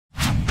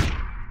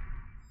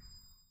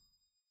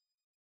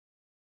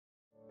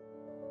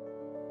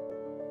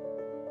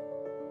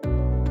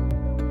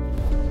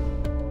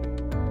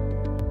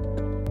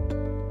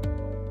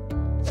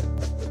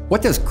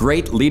What does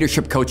great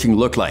leadership coaching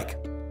look like?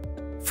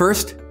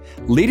 First,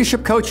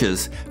 leadership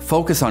coaches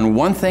focus on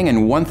one thing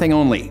and one thing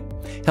only,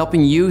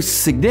 helping you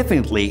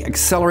significantly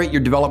accelerate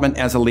your development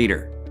as a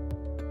leader.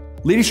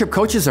 Leadership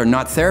coaches are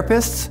not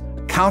therapists,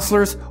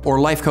 counselors, or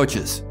life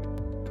coaches.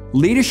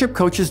 Leadership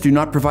coaches do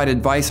not provide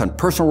advice on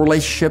personal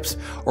relationships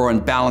or on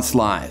balanced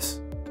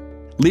lives.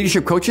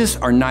 Leadership coaches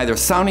are neither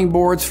sounding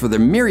boards for the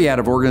myriad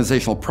of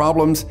organizational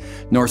problems,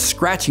 nor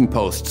scratching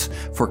posts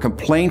for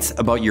complaints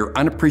about your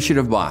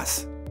unappreciative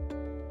boss.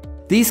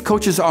 These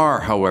coaches are,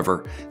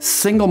 however,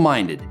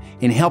 single-minded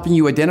in helping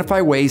you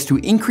identify ways to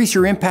increase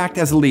your impact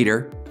as a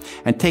leader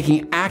and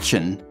taking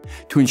action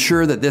to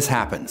ensure that this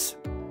happens.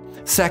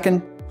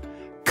 Second,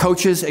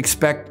 coaches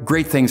expect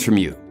great things from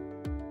you.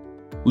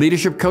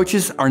 Leadership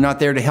coaches are not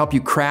there to help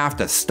you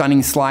craft a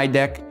stunning slide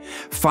deck,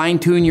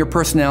 fine-tune your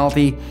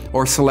personality,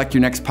 or select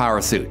your next power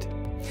suit.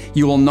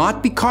 You will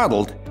not be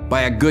coddled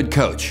by a good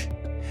coach.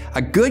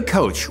 A good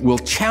coach will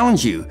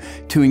challenge you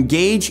to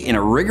engage in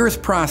a rigorous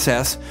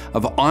process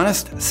of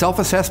honest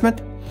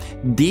self-assessment,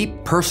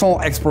 deep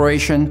personal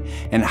exploration,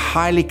 and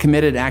highly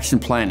committed action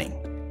planning,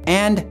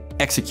 and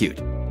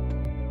execute.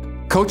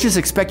 Coaches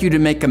expect you to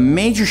make a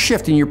major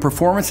shift in your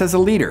performance as a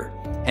leader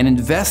and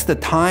invest the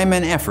time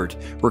and effort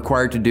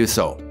required to do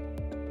so.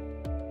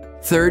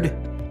 Third,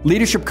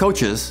 leadership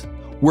coaches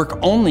work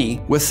only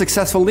with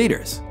successful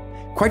leaders.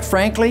 Quite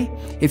frankly,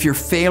 if you're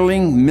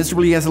failing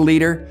miserably as a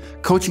leader,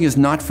 coaching is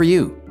not for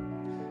you.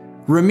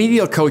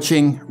 Remedial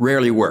coaching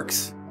rarely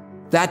works.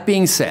 That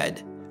being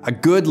said, a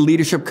good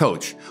leadership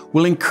coach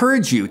will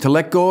encourage you to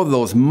let go of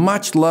those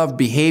much-loved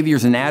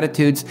behaviors and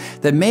attitudes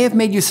that may have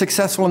made you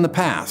successful in the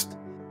past,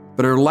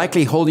 but are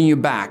likely holding you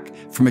back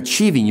from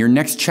achieving your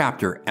next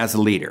chapter as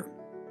a leader.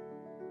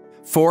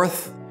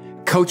 Fourth,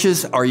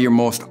 coaches are your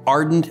most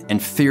ardent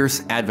and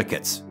fierce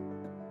advocates.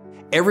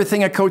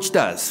 Everything a coach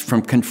does,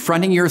 from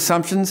confronting your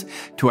assumptions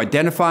to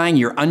identifying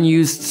your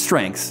unused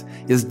strengths,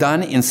 is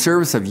done in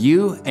service of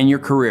you and your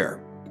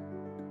career.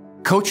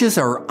 Coaches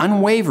are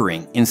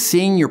unwavering in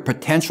seeing your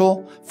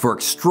potential for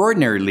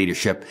extraordinary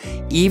leadership,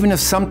 even if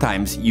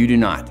sometimes you do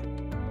not.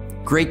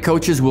 Great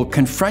coaches will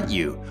confront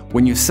you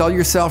when you sell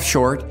yourself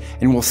short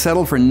and will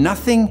settle for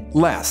nothing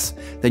less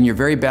than your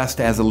very best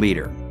as a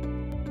leader.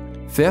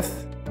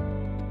 Fifth,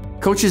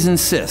 coaches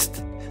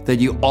insist that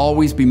you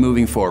always be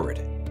moving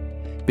forward.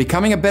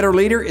 Becoming a better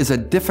leader is a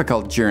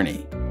difficult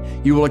journey.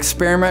 You will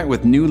experiment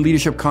with new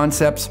leadership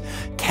concepts,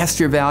 test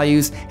your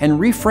values, and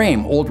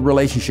reframe old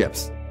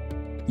relationships.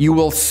 You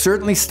will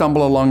certainly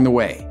stumble along the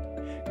way.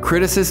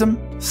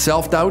 Criticism,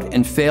 self-doubt,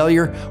 and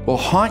failure will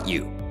haunt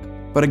you,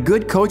 but a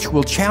good coach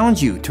will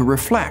challenge you to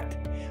reflect,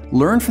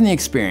 learn from the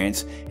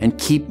experience, and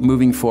keep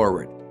moving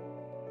forward.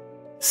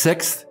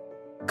 Sixth,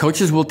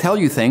 coaches will tell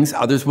you things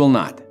others will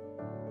not.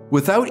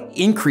 Without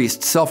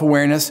increased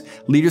self-awareness,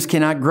 leaders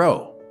cannot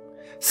grow.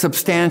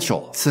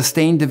 Substantial,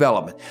 sustained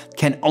development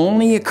can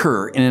only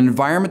occur in an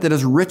environment that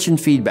is rich in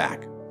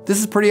feedback. This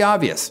is pretty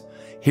obvious.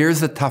 Here's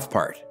the tough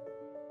part.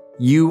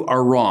 You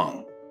are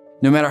wrong.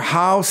 No matter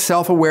how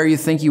self-aware you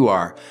think you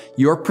are,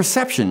 your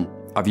perception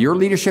of your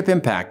leadership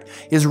impact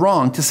is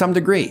wrong to some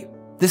degree.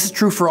 This is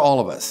true for all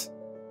of us.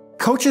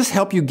 Coaches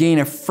help you gain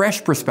a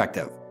fresh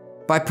perspective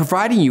by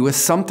providing you with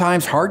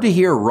sometimes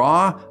hard-to-hear,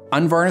 raw,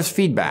 unvarnished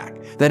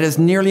feedback that is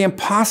nearly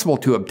impossible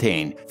to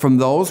obtain from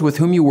those with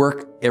whom you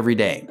work every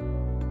day.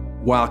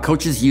 While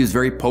coaches use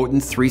very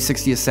potent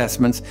 360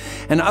 assessments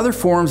and other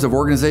forms of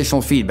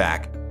organizational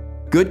feedback,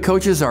 good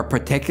coaches are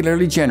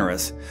particularly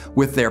generous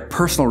with their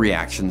personal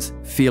reactions,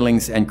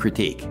 feelings, and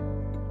critique.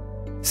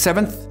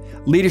 Seventh,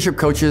 leadership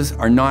coaches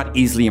are not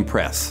easily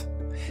impressed.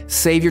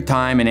 Save your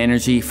time and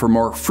energy for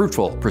more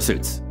fruitful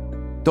pursuits.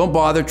 Don't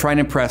bother trying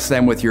to impress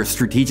them with your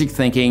strategic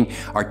thinking,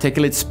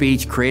 articulate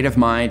speech, creative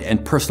mind,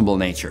 and personable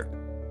nature.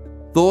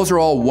 Those are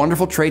all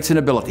wonderful traits and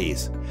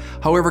abilities.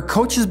 However,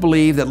 coaches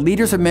believe that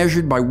leaders are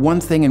measured by one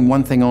thing and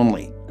one thing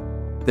only: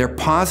 their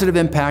positive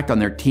impact on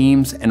their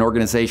teams and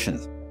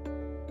organizations.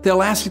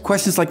 They'll ask you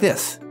questions like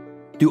this: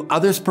 do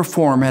others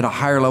perform at a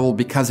higher level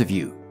because of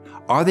you?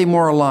 Are they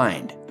more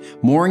aligned,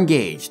 more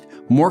engaged,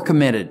 more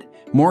committed,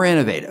 more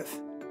innovative?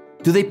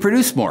 Do they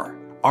produce more?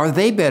 Are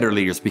they better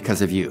leaders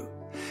because of you?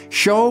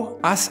 Show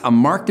us a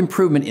marked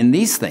improvement in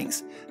these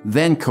things,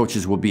 then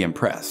coaches will be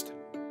impressed.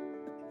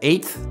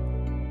 Eighth,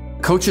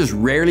 coaches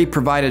rarely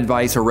provide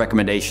advice or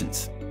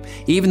recommendations.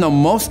 Even though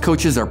most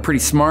coaches are pretty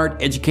smart,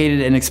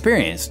 educated, and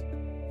experienced,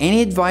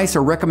 any advice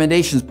or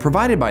recommendations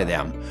provided by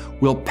them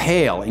will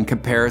pale in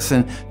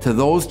comparison to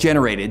those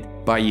generated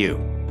by you.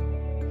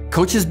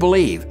 Coaches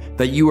believe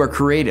that you are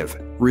creative,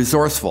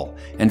 resourceful,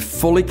 and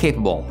fully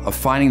capable of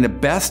finding the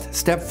best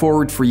step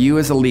forward for you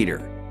as a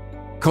leader.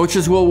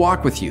 Coaches will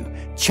walk with you,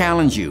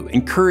 challenge you,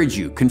 encourage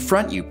you,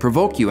 confront you,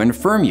 provoke you, and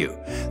affirm you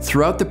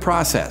throughout the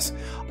process,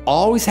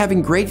 always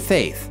having great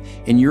faith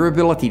in your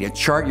ability to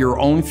chart your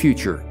own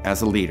future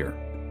as a leader.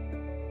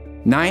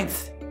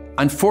 Ninth,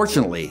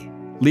 unfortunately,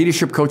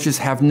 leadership coaches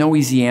have no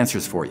easy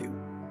answers for you.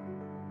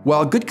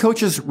 While good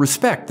coaches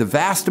respect the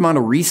vast amount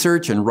of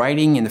research and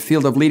writing in the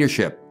field of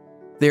leadership,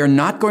 They are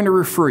not going to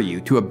refer you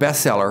to a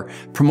bestseller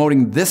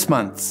promoting this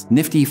month's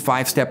nifty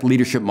 5-step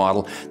leadership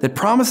model that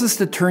promises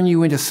to turn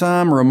you into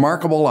some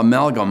remarkable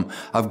amalgam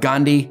of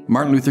Gandhi,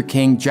 Martin Luther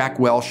King, Jack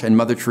Welch, and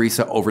Mother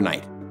Teresa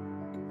overnight.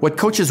 What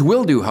coaches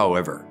will do,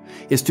 however,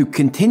 is to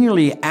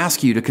continually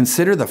ask you to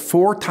consider the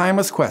 4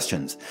 timeless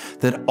questions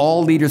that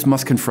all leaders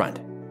must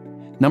confront.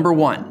 Number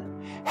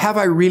 1, have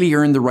I really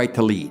earned the right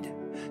to lead?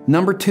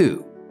 Number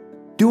 2,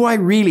 do I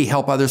really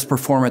help others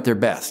perform at their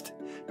best?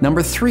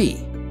 Number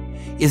 3,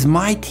 is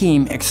my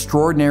team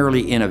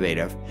extraordinarily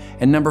innovative?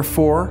 And number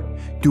 4,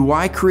 do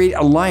I create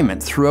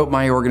alignment throughout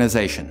my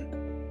organization?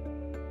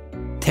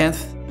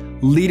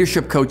 10th,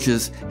 leadership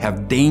coaches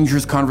have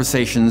dangerous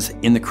conversations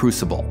in the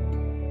crucible.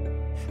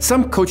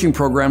 Some coaching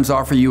programs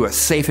offer you a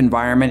safe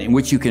environment in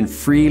which you can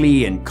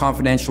freely and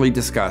confidentially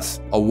discuss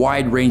a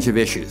wide range of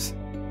issues.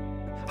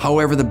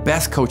 However, the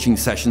best coaching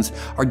sessions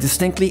are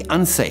distinctly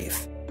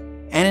unsafe,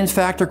 and in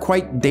fact are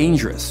quite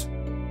dangerous.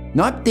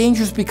 Not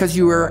dangerous because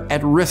you are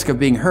at risk of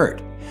being hurt,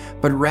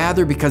 but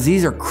rather because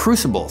these are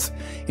crucibles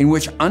in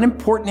which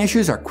unimportant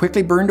issues are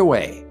quickly burned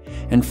away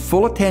and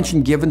full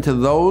attention given to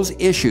those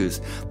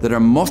issues that are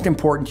most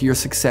important to your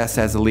success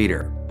as a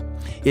leader.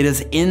 It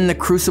is in the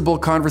crucible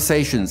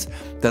conversations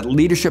that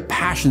leadership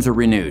passions are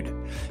renewed,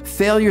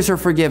 failures are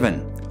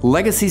forgiven,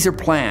 legacies are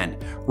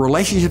planned,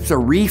 relationships are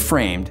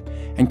reframed,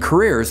 and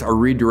careers are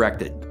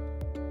redirected.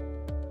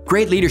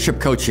 Great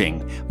leadership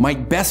coaching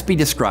might best be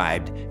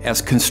described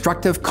as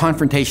constructive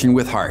confrontation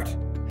with heart.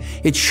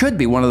 It should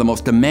be one of the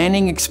most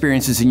demanding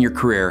experiences in your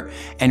career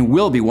and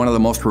will be one of the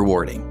most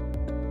rewarding.